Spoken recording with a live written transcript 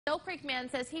Mill Creek man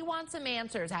says he wants some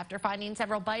answers after finding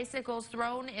several bicycles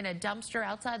thrown in a dumpster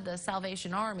outside the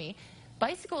Salvation Army.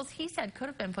 Bicycles, he said, could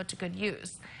have been put to good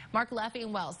use. Mark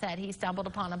Leffingwell said he stumbled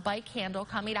upon a bike handle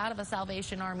coming out of a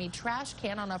Salvation Army trash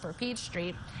can on Upper Peach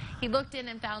Street. He looked in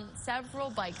and found several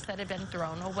bikes that had been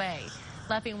thrown away.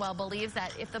 Leffingwell believes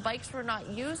that if the bikes were not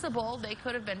usable, they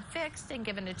could have been fixed and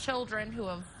given to children who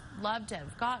have loved to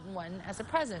have gotten one as a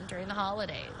present during the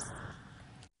holidays.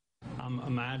 I'm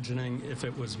imagining if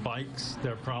it was bikes,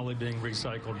 they're probably being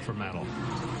recycled for metal.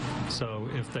 So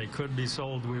if they could be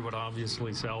sold, we would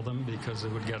obviously sell them because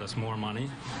it would get us more money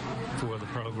for the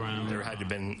program. There had to have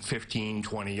been 15,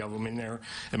 20 of them in there,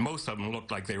 and most of them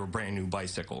looked like they were brand new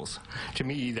bicycles. To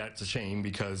me, that's a shame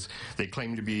because they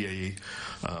claim to be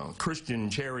a Christian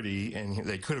charity, and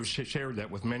they could have shared that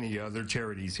with many other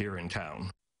charities here in town.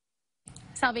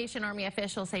 Salvation Army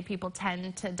officials say people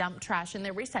tend to dump trash in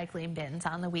their recycling bins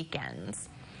on the weekends.